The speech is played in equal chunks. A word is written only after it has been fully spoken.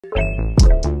Rocking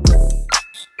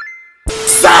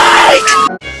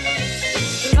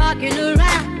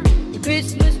around the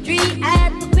Christmas tree at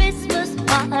the Christmas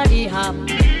party hop.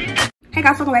 Hey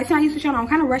guys, welcome back to my YouTube channel. I'm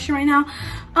kind of rushing right now.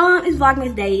 It's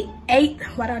Vlogmas day 8.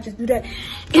 Why did I just do that?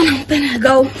 And I'm gonna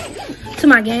go to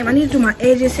my game. I need to do my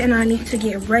edges and I need to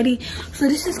get ready. So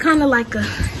this is kind of like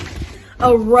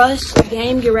a rush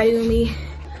game. Get ready with me.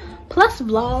 Plus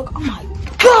vlog. Oh my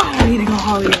god, I need to go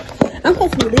hurry up. I'm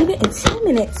supposed to be leaving in 10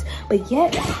 minutes, but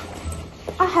yet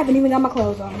I haven't even got my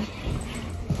clothes on.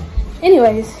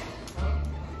 Anyways,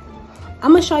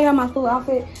 I'm gonna show y'all my full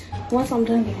outfit once I'm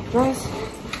done getting dressed.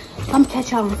 I'm gonna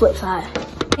catch y'all on the flip side.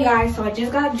 Hey guys, so I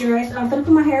just got dressed. I'm gonna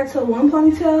put my hair to one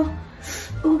ponytail.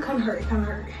 Ooh, kind of hurt,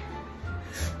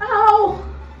 Ow!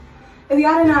 If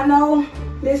y'all did not know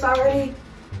this already,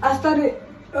 I started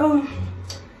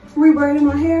rebraiding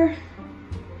my hair.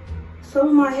 Some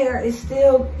of my hair is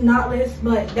still knotless,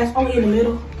 but that's only in the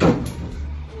middle.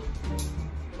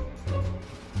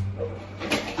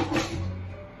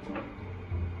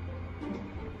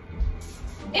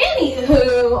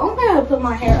 Anywho, I'm gonna put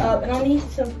my hair up and I need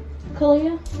to,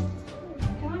 Kalia,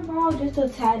 can I borrow just a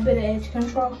tad bit of edge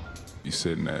control? You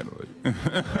said Natalie. Yeah,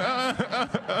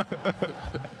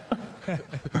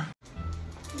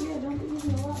 don't be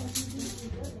using a lot.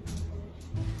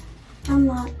 I'm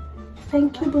not.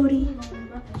 Thank you, booty.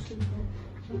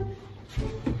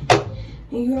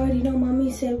 And you already know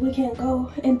mommy said we can't go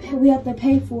and we have to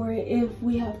pay for it if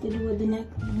we have to do it the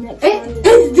next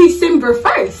It's December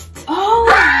 1st. Oh,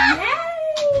 yay!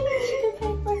 She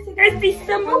can pay first. It's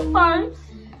December 1st.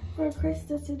 For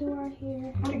Krista to do our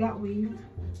hair. I got weave.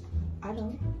 I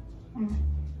don't.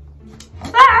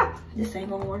 Ah! This ain't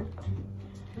gonna work.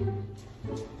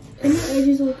 And the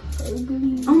edges look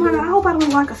ugly. Oh my god, I hope I don't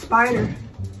look like a spider.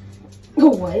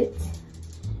 What?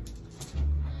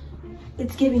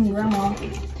 It's giving grandma.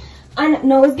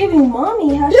 No, it's giving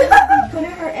mommy. How should I be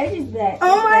putting her edges back?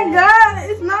 Oh my god,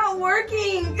 it's not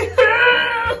working.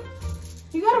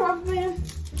 You got a rubber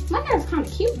band? My hair's kind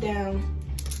of cute down,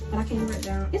 but I can't wear it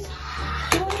down. It's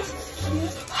hot.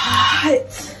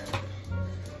 Hot.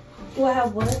 Do I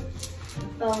have what?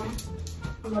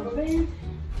 A rubber band?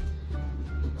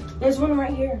 There's one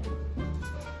right here.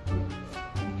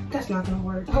 That's not gonna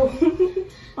work. Oh,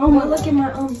 oh my! Look at my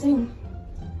thing.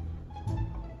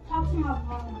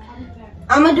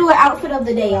 I'm gonna do an outfit of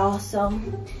the day, y'all. So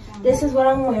this is what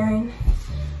I'm wearing.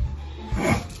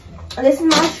 This is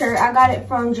my shirt. I got it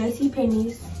from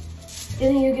JCPenney's.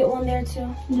 Didn't you get one there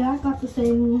too? Yeah, I got the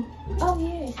same one. Oh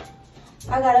yeah.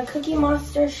 I got a Cookie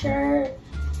Monster shirt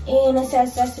and it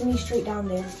says Sesame Street down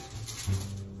there.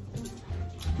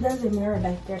 There's a mirror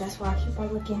back there. That's why I keep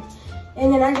on looking.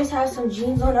 And then I just have some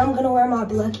jeans on. I'm gonna wear my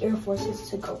black Air Forces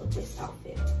to go with this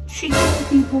outfit. She gives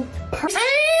people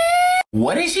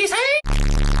what is she saying?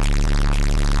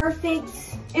 Perfect.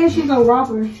 And she's a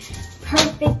robber.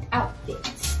 Perfect outfit.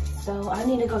 So I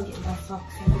need to go get my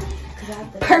socks in. Cause I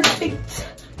have the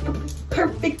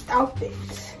perfect outfit.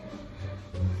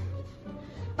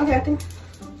 Okay, I think.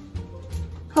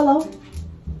 Hello?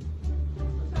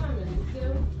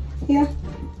 Yeah.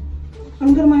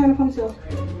 I'm getting my hair in a ponytail.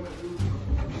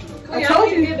 I told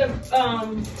you to get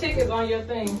the tickets on your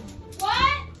thing.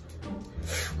 What?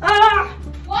 Ah!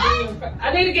 What?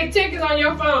 I need to get tickets on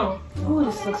your phone. Oh,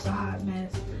 this looks a hot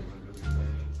mess.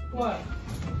 What?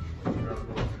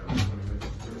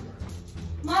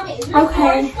 Mommy, is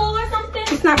Okay. it full or something?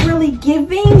 It's not really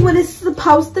giving what it's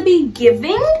supposed to be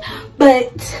giving,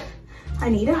 but I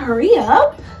need to hurry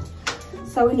up.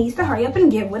 So it needs to hurry up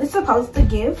and give what it's supposed to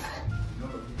give.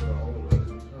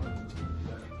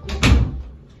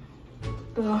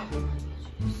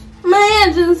 My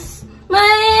edges.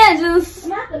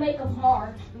 You have to make them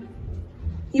hard.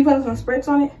 You put some spritz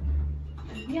on it?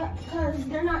 Yeah, because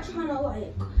they're not trying to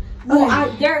like.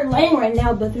 Okay. They're laying right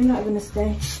now, but they're not gonna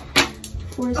stay.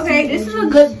 Okay, this is a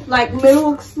good like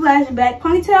middle slash back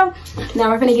ponytail. Now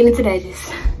we're gonna get into the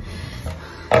edges.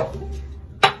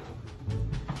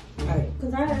 Alright,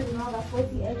 because I already know I got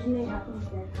 40 edges in there.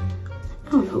 I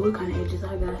don't know what kind of edges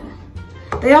I got.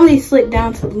 They only slick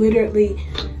down to literally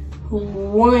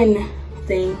one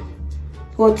thing.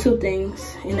 Well, two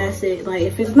things, and that's it. Like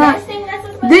if it's not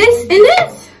this and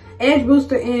this edge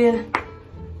booster and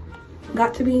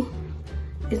got to be,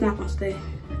 it's not gonna stay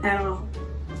at all.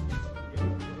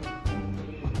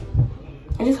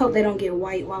 I just hope they don't get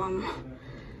white while I'm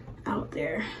out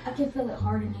there. I can feel it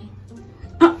hardening.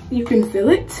 Oh, you can feel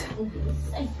it?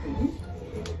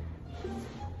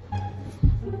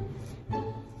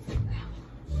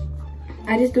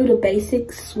 I just do the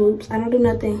basic swoops. I don't do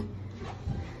nothing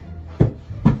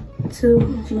too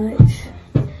much.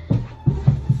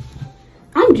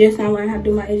 just now learning how to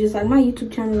do my edges. Like, my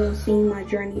YouTube channel will see my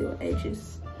journey of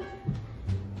edges.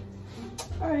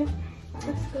 Alright,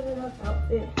 let's go to that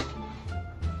outfit.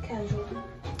 Casual.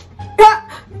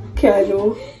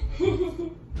 Casual.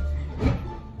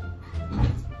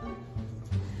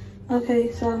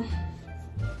 Okay, so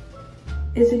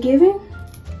is it giving?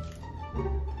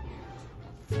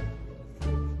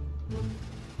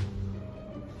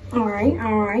 Alright.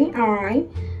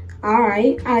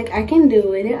 I can deal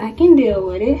with it. I can deal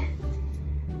with it.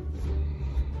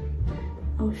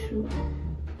 Oh shoot.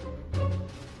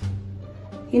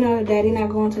 You know daddy not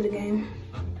going to the game.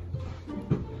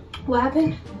 What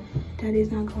happened?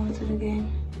 Daddy's not going to the game.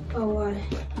 Oh, why?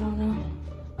 I don't know.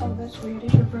 Oh, that's weird.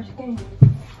 It's your first game.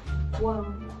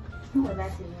 Whoa.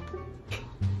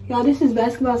 Y'all, this is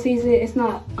basketball season. It's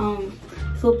not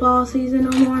football season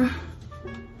no more.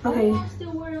 Okay.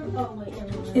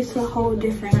 It's a whole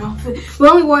different outfit. We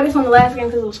only wore this on the last game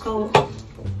because it was cold.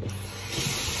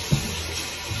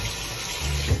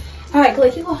 Alright,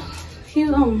 Clay, you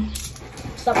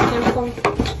stop the camera for me.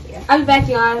 Yeah. I'll be back,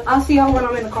 y'all. I'll see y'all when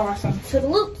I'm in the car or something. To the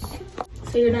loops.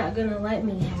 So you're not gonna let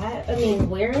me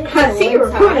wear it? I see you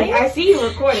recording. I see you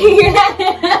recording.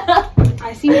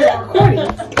 I see you recording.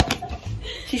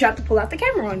 She tried to pull out the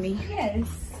camera on me. Yes,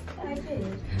 I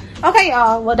did. Okay,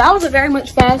 y'all. Well, that was a very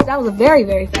fast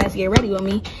get ready with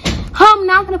me.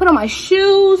 Now I'm gonna put on my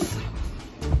shoes.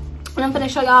 And I'm gonna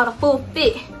show y'all the full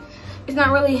fit. It's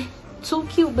not really too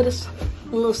cute, but it's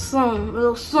a little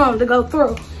something to go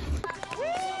through.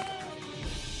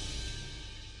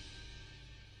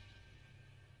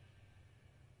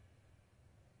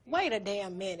 Wait a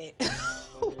damn minute.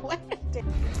 Wait a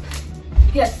damn.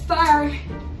 Yes, sir.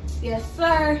 Yes,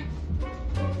 sir.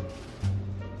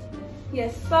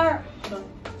 Yes, sir.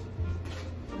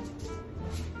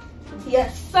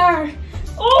 Yes, sir.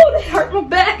 Oh, that hurt my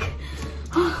back.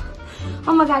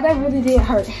 Oh my God, that really did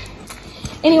hurt.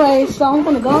 Anyway, so I'm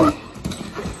gonna go.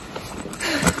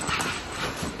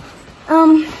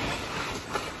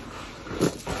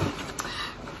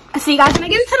 I see you guys when I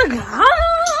get into the car.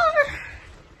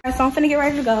 Alright, so I'm finna get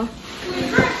ready to go.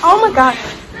 Oh my God.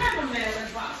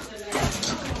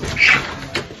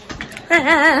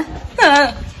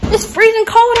 It's freezing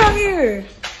cold out here.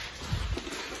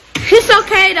 It's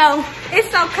okay though.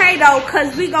 It's okay though,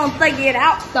 cause we gonna figure it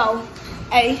out though.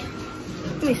 Hey,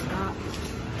 let me stop.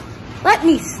 Let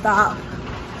me stop.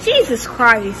 Jesus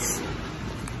Christ.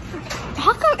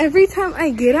 How come every time I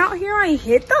get out here I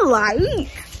hit the light?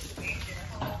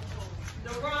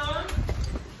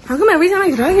 How come every time I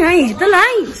get out here I hit the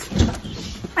lights?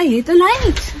 I hit the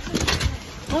lights.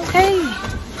 Okay.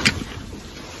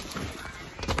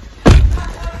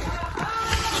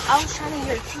 I was trying to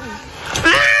hear too.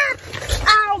 Ah!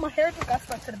 Ow, my hair just got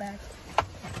stuck to the back.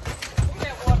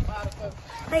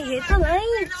 I hit the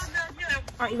lights.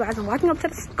 Alright, you guys, I'm walking up to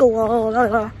the school.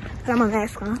 I got my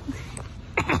mask on.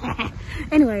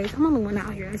 Anyways, I'm only one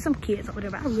out here. There's some kids over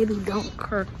there, but I really don't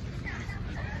care.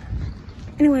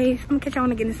 Anyways, I'm gonna catch y'all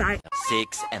when I get inside.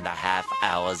 6.5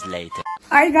 hours later.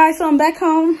 Alright guys, so I'm back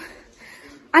home.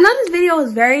 I know this video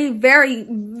is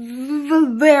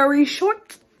very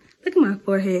short. Look at my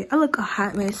forehead. I look a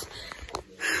hot mess.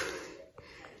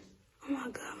 Oh my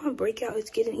God, my breakout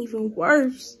is getting even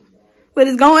worse. What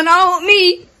is going on with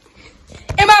me?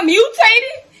 Am I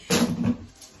mutated?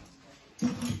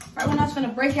 Right when I was gonna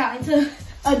break out into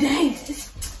a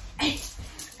dance. Hey.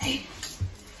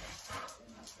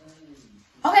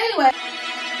 Okay, anyway.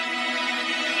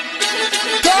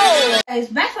 Guys,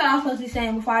 back to what I was supposed to be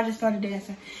saying before I just started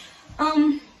dancing.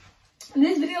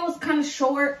 This video was kind of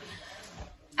short.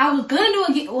 I was gonna do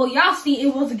it. Well, y'all see,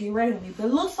 it was a get ready with me, but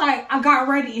it looks like I got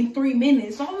ready in 3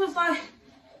 minutes. So I was like,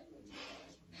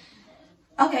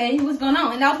 okay, what's going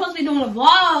on? And I was supposed to be doing a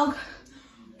vlog.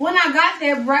 When I got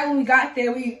there, right when we got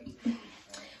there, we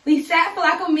sat for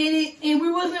like a minute, and we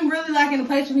wasn't really like in a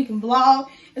place where we can vlog.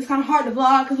 It's kind of hard to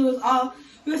vlog because we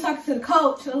was talking to the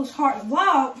coach, so it was hard to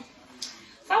vlog.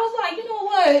 So I was like, you know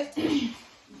what?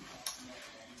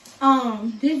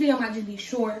 This video might just be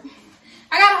short.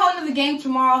 I got a whole nother game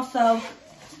tomorrow, so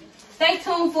stay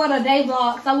tuned for the day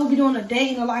vlogs. I will be doing a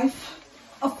day in the life,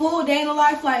 a full day in the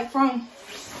life, like from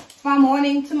my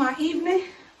morning to my evening.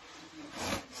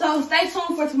 So stay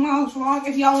tuned for tomorrow's vlog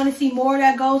if y'all want to see more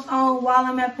that goes on while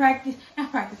I'm at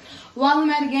while I'm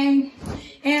at the game.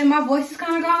 And my voice is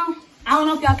kind of gone. I don't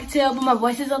know if y'all can tell, but my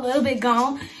voice is a little bit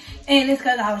gone. And it's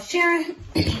because I was cheering.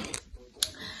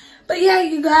 But yeah,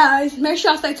 you guys, make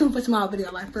sure y'all stay tuned for tomorrow's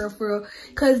video, like for real.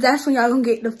 Because that's when y'all gonna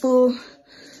get the full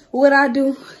what I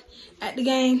do at the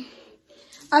game.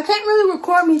 I can't really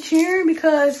record me cheering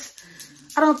because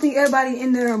I don't think everybody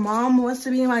and their mom wants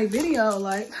to be in my video.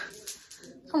 Like,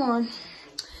 come on.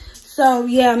 So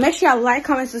yeah, make sure y'all like,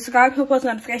 comment, subscribe, hit post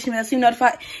notification bell so you're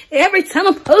notified every time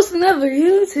I post another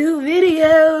YouTube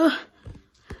video.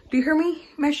 Do you hear me?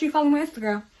 Make sure you follow my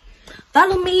Instagram.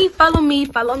 Follow me, follow me,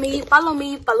 follow me, follow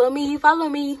me, follow me, follow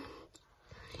me.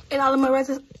 And all the rest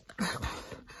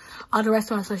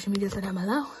of my social medias are down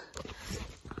below.